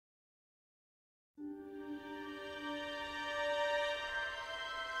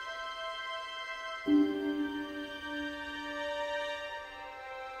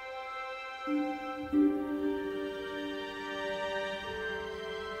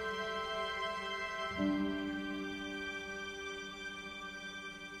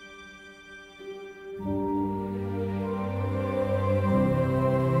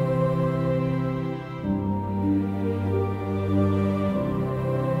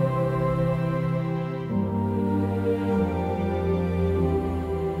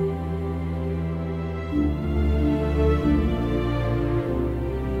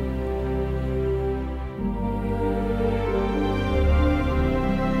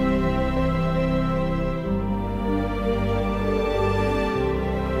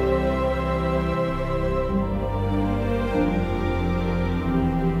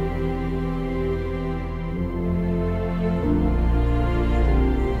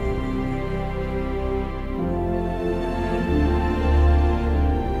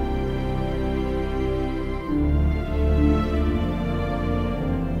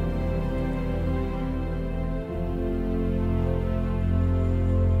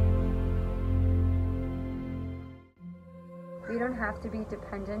We don't have to be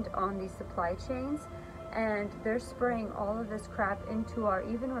dependent on these supply chains, and they're spraying all of this crap into our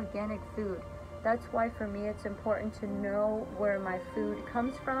even organic food. That's why for me it's important to know where my food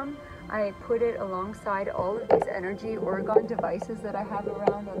comes from. I put it alongside all of these energy orgone devices that I have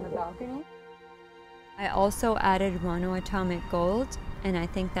around on the balcony. I also added monoatomic gold, and I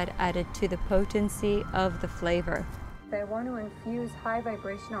think that added to the potency of the flavor. I want to infuse high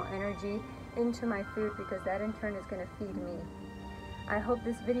vibrational energy into my food because that in turn is going to feed me. I hope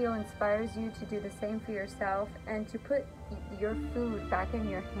this video inspires you to do the same for yourself and to put your food back in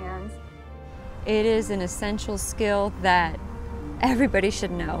your hands. It is an essential skill that everybody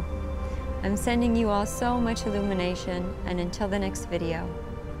should know. I'm sending you all so much illumination, and until the next video.